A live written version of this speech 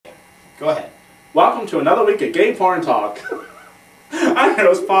Go ahead. Welcome to another week of Gay Porn Talk. I'm your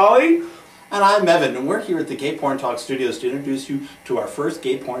host, Polly. And I'm Evan, and we're here at the Gay Porn Talk Studios to introduce you to our first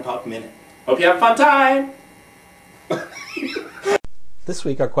Gay Porn Talk Minute. Hope you have a fun time. This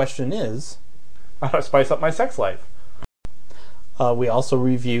week our question is, How do I spice up my sex life? we also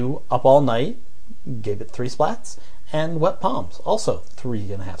review Up All Night, gave it 3 splats, and Wet Palms, also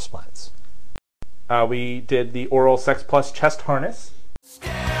 3.5 splats. We did the Oral Sex Plus chest harness.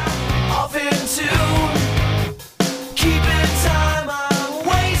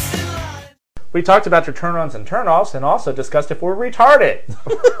 We talked about your turn-ons and turn-offs, and also discussed if we're retarded.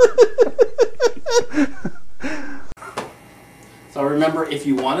 So remember, if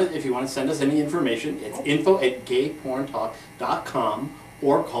you want to send us any information, it's info@gayporntalk.com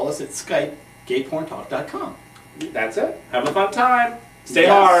or call us at Skype, gayporntalk.com. That's it. Have a fun time. Stay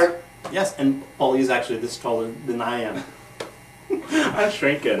Yes. hard. Yes, and Paulie is actually this taller than I am. I'm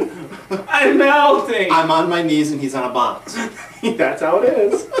shrinking. I'm melting. I'm on my knees and he's on a box. That's how it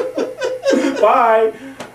is. Bye.